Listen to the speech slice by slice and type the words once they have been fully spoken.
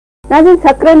नाज़रीन,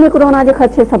 सकरंद में कोरोना के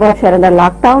ख़दशे सबब शहर अंदर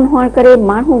लॉकडाउन होने करे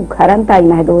मानू घरन ताईं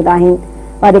महदूद आहिनि।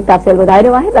 वधीक तफ़सील ॿुधाए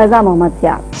रहियो आहे रज़ा मोहम्मद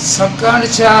सियाल। सकरंद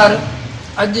शहर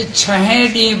अॼु 6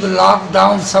 ॾींहं बि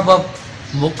लॉकडाउन सबब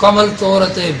मुकमल तौर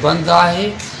ते बंद आहे।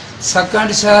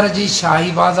 सकरंद शहर जी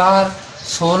शाही बाज़ार,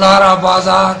 सोनारा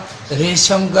बाज़ार,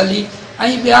 रेशम गली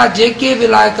ऐं ॿिया जेके बि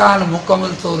इलाइक़ा आहिनि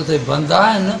मुकमल तौर ते बंद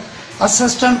आहिनि।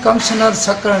 Assistant commissioner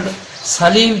सकरंद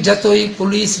Salim Jatoi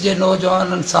police जे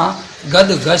नौजवाननि सां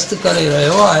गॾु गश्त करे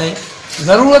रहियो आहे।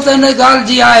 ज़रूरत इन ॻाल्हि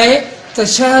जी आहे त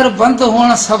शहर बंदि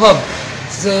हुअण सबब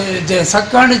जे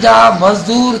सकरंद जा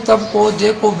मज़दूर तबिको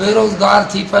जेको बेरोज़गार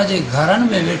थी पंहिंजे घरनि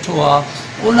में वेठो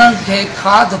आहे उन्हनि खे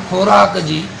खाद खुराक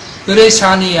जी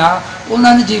परेशानी आहे।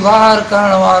 उन्हनि जी वार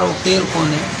करण वारो केरु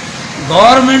कोन्हे।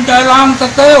 गवर्नमेंट ऐलान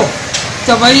त कयो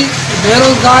त भई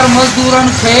बेरोज़गार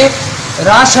मज़दूरनि खे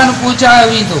राशन पहुचायो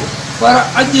वेंदो, पर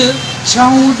अॼु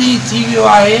 6 ॾींहं थी वियो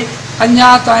आहे, अञा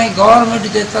ताईं गवर्नमेंट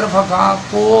जे तरफ़ खां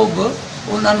को बि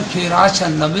उन्हनि खे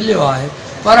राशन न मिलियो आहे।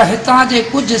 पर हितां जे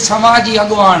कुझु समाजी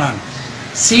अॻुवाननि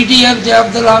CDF जे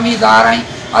अब्दुल हमीद आरई,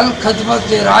 अल ख़िदमत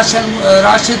जे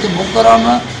राशिद मुकरम,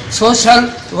 सोशल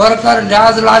वर्कर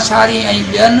न्याज़ लाशारी ऐं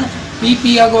ॿियनि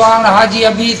PP अॻुवान हाजी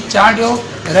अबीद चांडियो,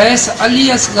 रईस अली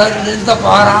असगर रिंद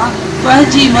पारां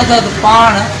पंहिंजी मदद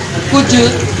पाण कुझु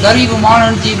ग़रीब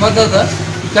माण्हुनि जी मदद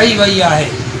कई वई आहे।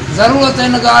 ज़रूरत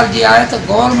इन ॻाल्हि जी आहे त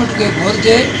गवर्नमेंट खे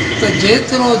घुरिजे त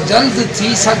जेतिरो जल्द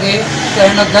थी सघे त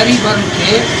हिन ग़रीबनि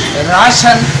खे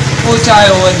राशन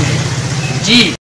पहुचायो वञे। जी।